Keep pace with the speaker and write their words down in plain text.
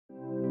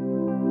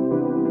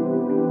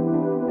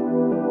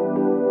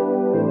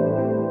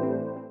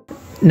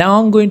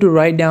Now I'm going to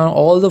write down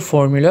all the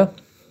formula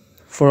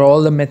for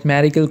all the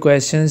mathematical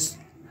questions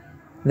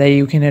that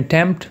you can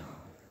attempt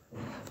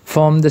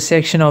from the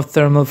section of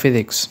thermal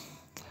physics.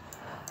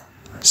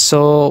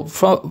 So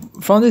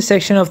from this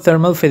section of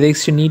thermal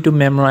physics, you need to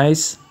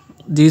memorize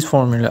these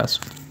formulas.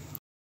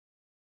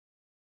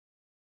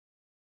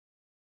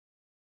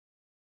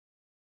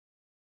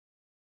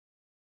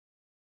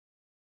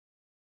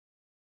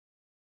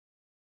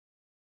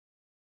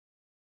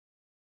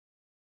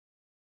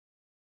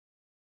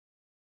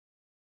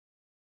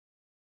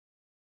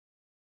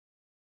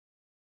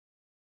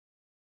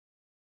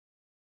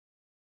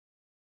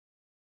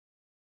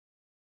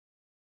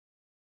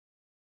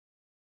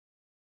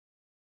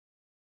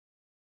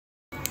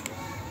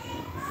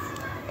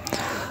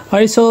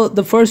 Alright, so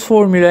the first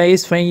formula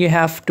is when you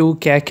have to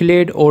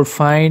calculate or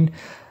find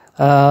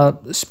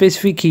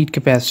specific heat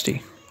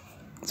capacity.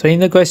 So in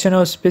the question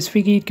of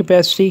specific heat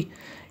capacity,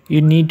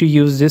 you need to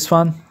use this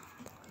one.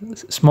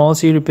 Small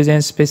c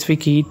represents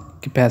specific heat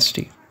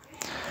capacity.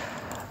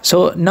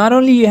 So not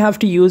only you have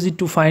to use it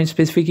to find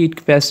specific heat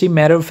capacity,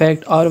 matter of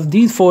fact, out of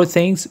these four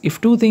things,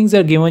 if two things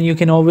are given, you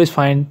can always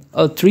find,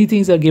 three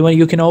things are given,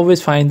 you can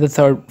always find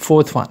the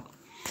fourth one.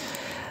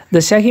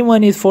 The second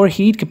one is for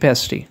heat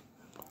capacity,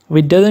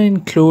 which doesn't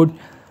include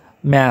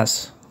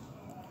mass,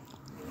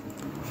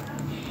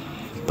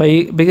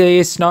 because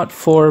it's not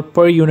for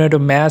per unit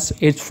of mass,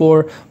 it's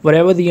for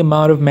whatever the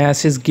amount of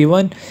mass is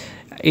given,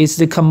 it's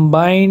the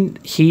combined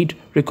heat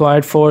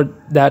required for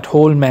that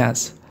whole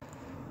mass.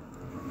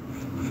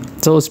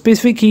 So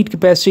specific heat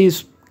capacity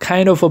is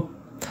kind of a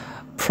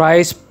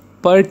price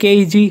per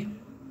kg,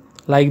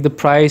 like the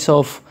price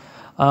of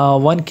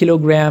 1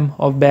 kilogram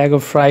of bag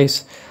of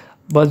rice,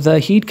 but the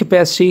heat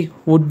capacity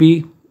would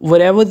be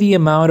whatever the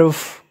amount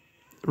of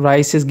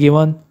rice is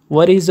given,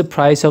 what is the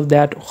price of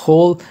that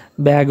whole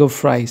bag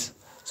of rice.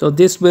 So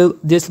this will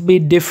be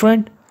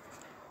different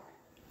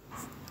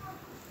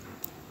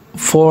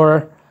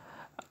for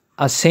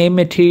a same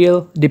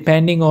material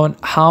depending on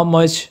how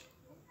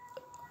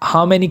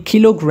many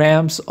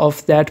kilograms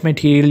of that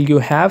material you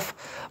have,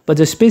 but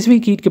the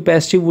specific heat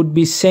capacity would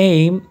be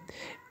same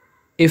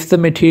if the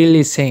material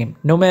is same,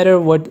 no matter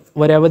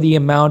whatever the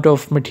amount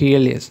of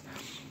material is.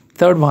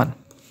 Third one,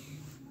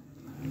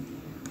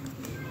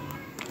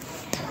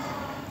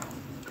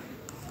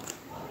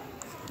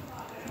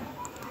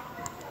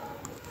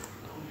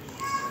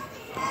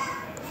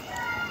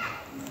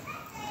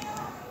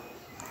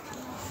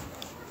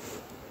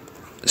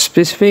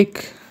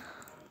 specific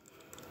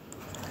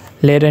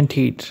latent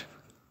heat.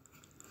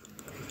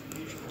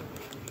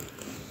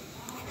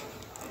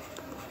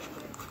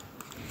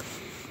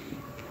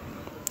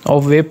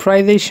 Of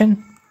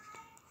vaporization,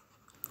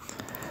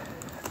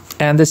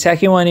 and the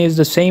second one is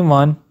the same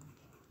one,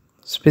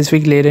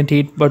 specific latent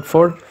heat, but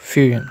for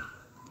fusion.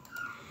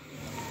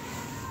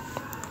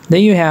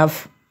 Then you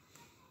have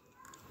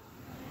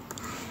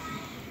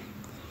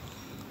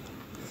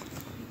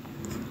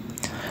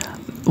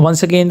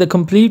once again the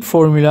complete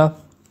formula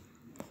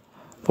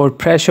for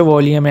pressure,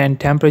 volume and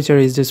temperature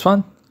is this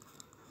one,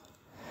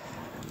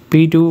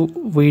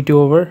 P2 V2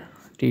 over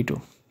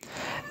T2.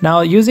 Now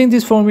using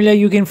this formula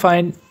you can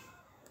find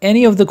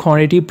any of the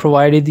quantity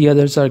provided the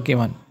others are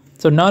given.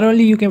 So not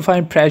only you can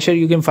find pressure,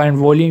 you can find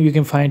volume, you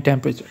can find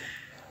temperature.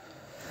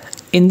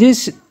 In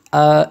this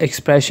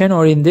expression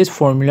or in this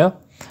formula,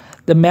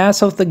 the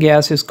mass of the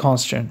gas is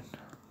constant.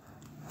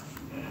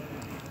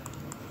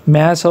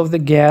 Mass of the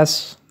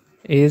gas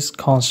is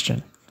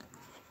constant.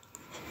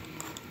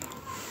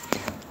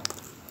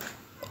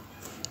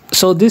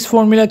 So this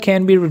formula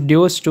can be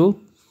reduced to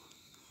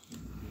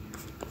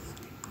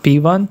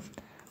P1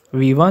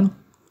 V1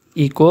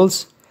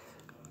 equals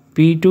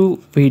P2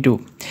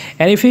 V2.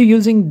 And if you're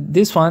using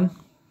this one,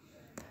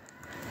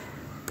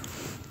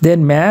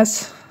 then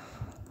mass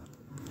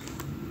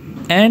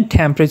and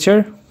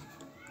temperature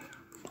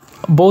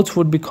both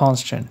would be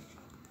constant.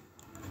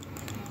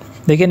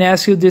 They can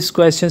ask you this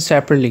question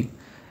separately.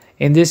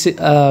 In this, they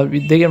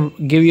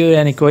can give you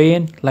an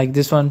equation like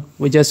this one.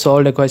 We just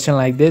solved a question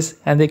like this,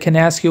 and they can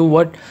ask you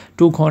what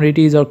two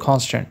quantities are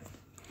constant.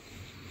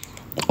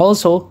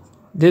 Also,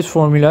 this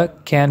formula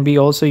can be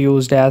also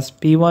used as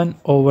P1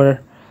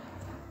 over,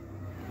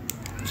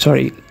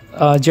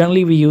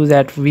 generally we use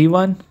that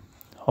V1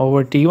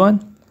 over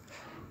T1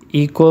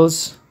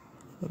 equals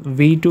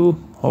V2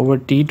 over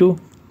T2.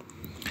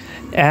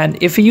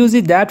 And if you use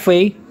it that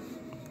way,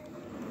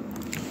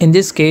 in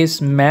this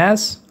case,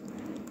 mass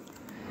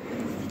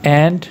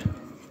and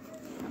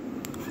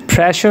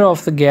pressure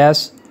of the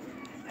gas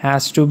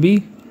has to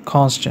be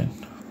constant.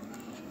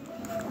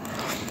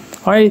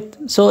 Alright,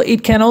 so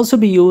it can also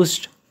be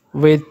used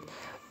with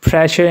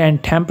pressure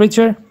and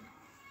temperature,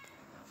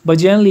 but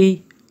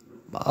generally,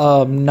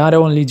 not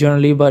only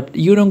generally, but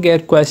you don't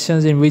get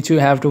questions in which you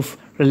have to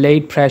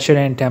relate pressure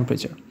and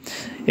temperature.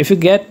 If you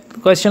get a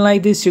question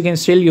like this, you can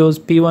still use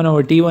P1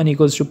 over T1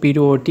 equals to P2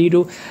 over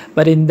T2,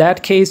 but in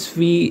that case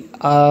we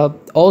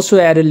also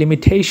add a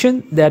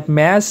limitation that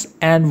mass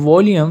and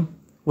volume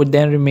would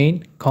then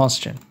remain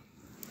constant.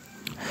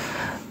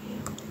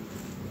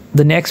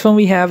 The next one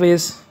we have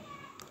is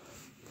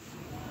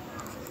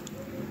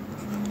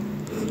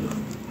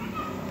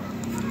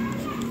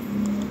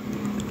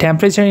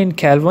temperature in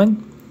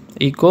Kelvin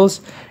equals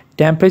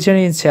temperature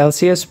in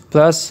Celsius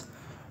plus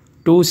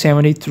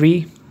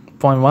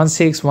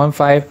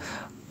 273.1615,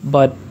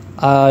 but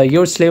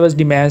your syllabus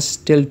demands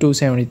till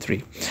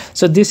 273.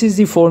 So this is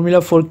the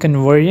formula for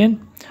conversion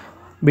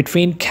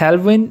between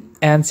Kelvin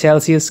and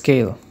Celsius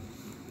scale.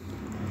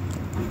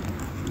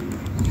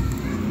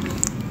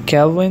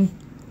 Kelvin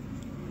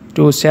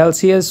to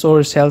Celsius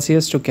or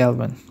Celsius to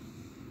Kelvin.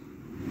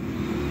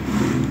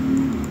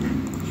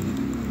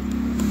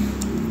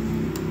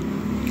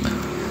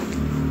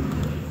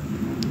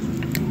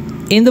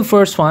 In the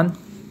first one,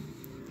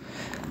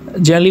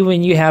 generally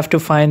when you have to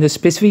find the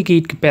specific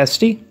heat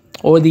capacity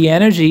or the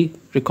energy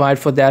required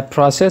for that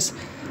process,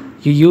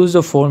 you use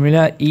the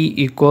formula E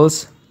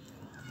equals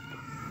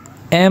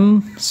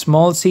m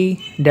small c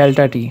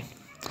delta T.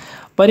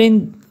 But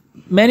in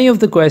many of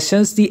the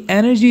questions, the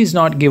energy is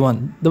not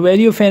given. The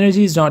value of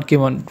energy is not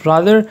given.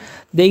 Rather,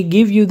 they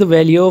give you the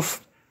value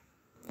of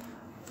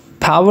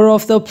power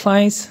of the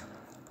appliance,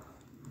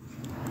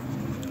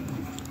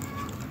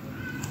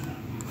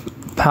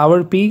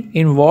 power P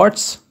in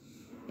watts,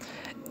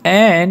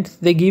 and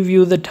they give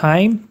you the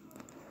time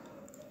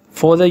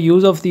for the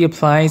use of the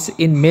appliance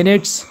in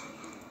minutes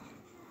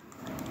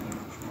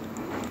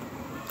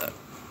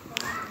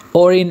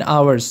or in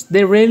hours.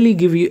 They rarely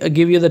give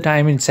you the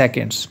time in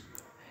seconds.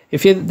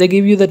 If they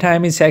give you the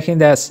time in seconds,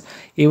 that's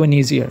even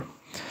easier.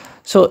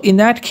 So in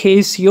that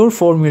case, your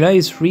formula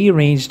is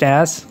rearranged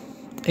as,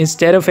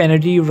 instead of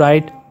energy, you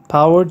write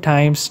power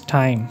times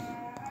time.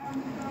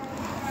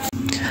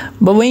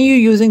 But when you're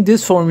using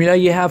this formula,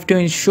 you have to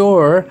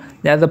ensure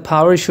that the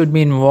power should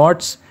be in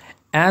watts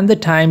and the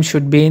time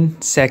should be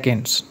in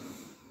seconds.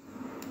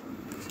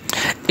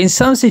 In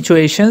some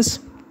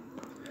situations,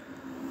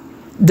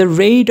 the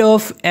rate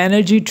of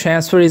energy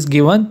transfer is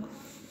given.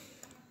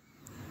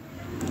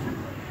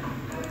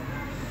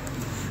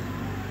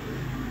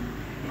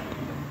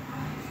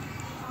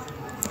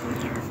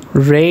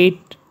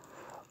 Rate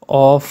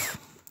of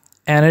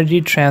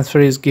energy transfer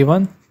is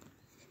given.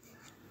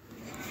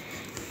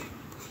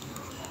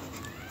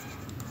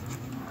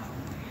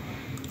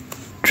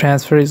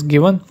 Transfer is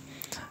given.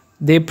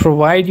 They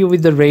provide you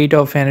with the rate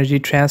of energy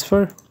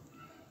transfer.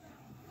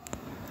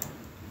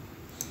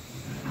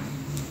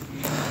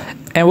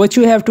 And what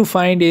you have to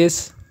find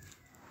is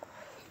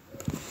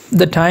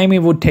the time it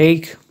would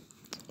take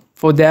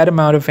for that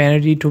amount of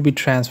energy to be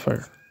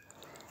transferred.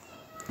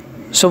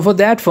 So for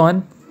that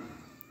one,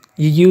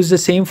 you use the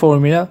same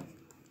formula,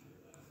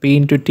 P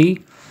into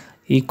T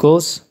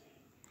equals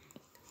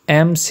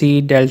mc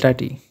delta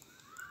T.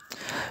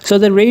 So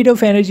the rate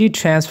of energy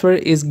transfer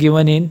is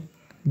given in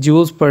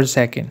joules per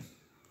second.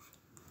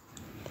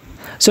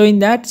 So in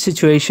that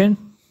situation,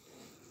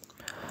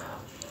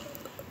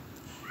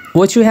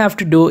 what you have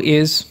to do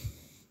is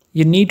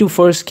you need to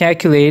first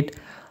calculate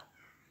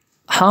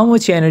how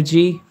much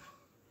energy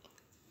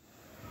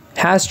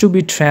has to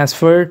be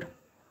transferred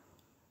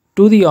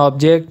to the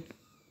object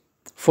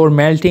for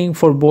melting,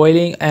 for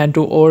boiling, and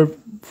or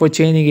for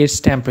changing its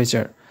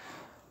temperature.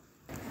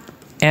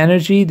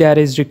 Energy that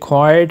is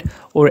required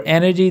or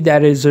energy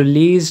that is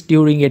released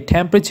during a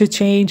temperature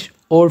change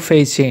or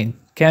phase change.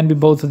 Can be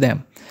both of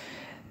them.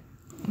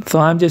 So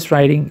I'm just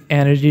writing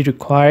energy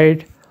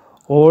required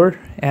or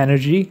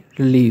energy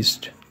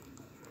released.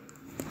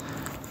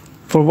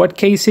 For what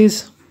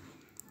cases?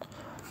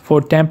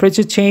 For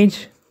temperature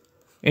change,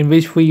 in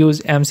which we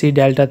use mc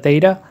delta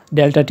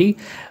T,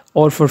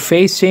 or for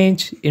phase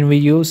change, in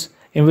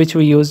which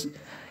we use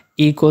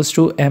E equals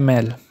to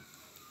ml.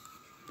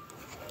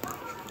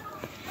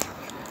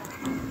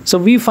 So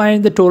we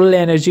find the total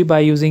energy by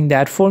using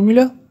that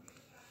formula.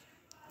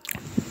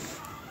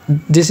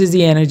 This is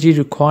the energy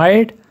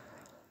required,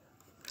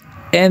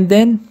 and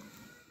then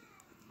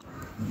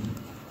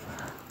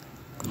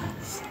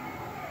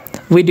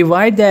we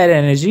divide that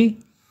energy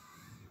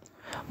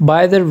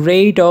by the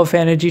rate of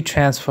energy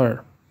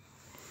transfer,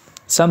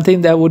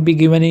 something that would be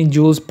given in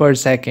joules per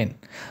second.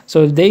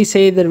 So if they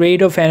say the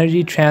rate of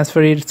energy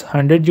transfer is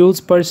 100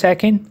 joules per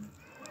second,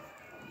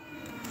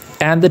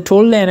 and the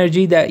total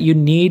energy that you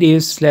need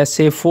is, let's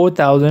say,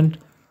 4000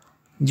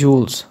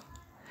 joules.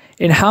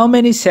 In how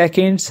many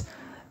seconds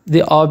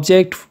the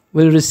object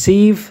will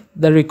receive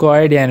the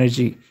required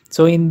energy?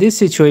 So in this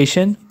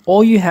situation,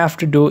 all you have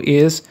to do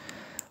is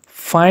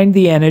find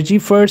the energy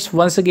first.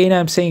 Once again,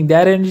 I'm saying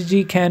that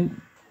energy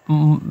can,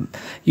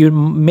 you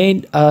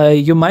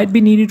might be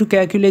needed to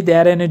calculate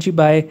that energy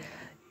by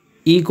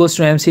E equals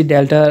to mc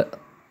delta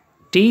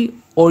T,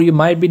 or you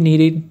might be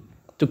needed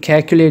to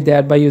calculate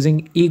that by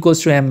using E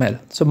equals to ml.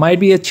 So might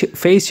be a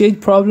phase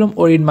change problem,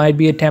 or it might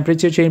be a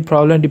temperature change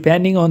problem,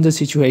 depending on the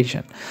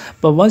situation.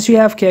 But once you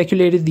have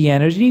calculated the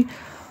energy,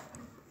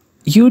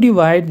 you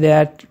divide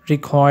that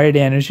required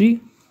energy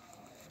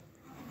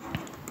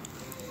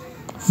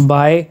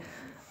by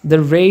the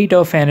rate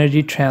of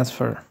energy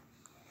transfer.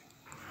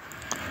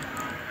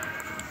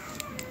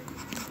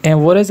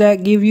 And what does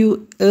that give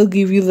you? It'll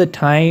give you the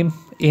time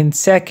in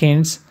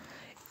seconds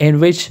in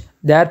which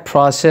that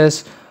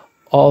process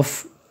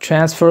of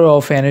transfer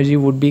of energy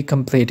would be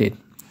completed.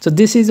 So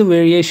this is a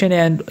variation,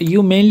 and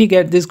you mainly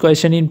get this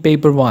question in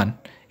paper 1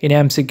 in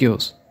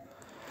MCQs.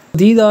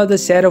 These are the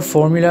set of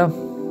formula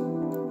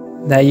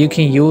that you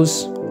can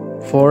use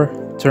for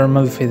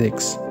thermal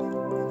physics.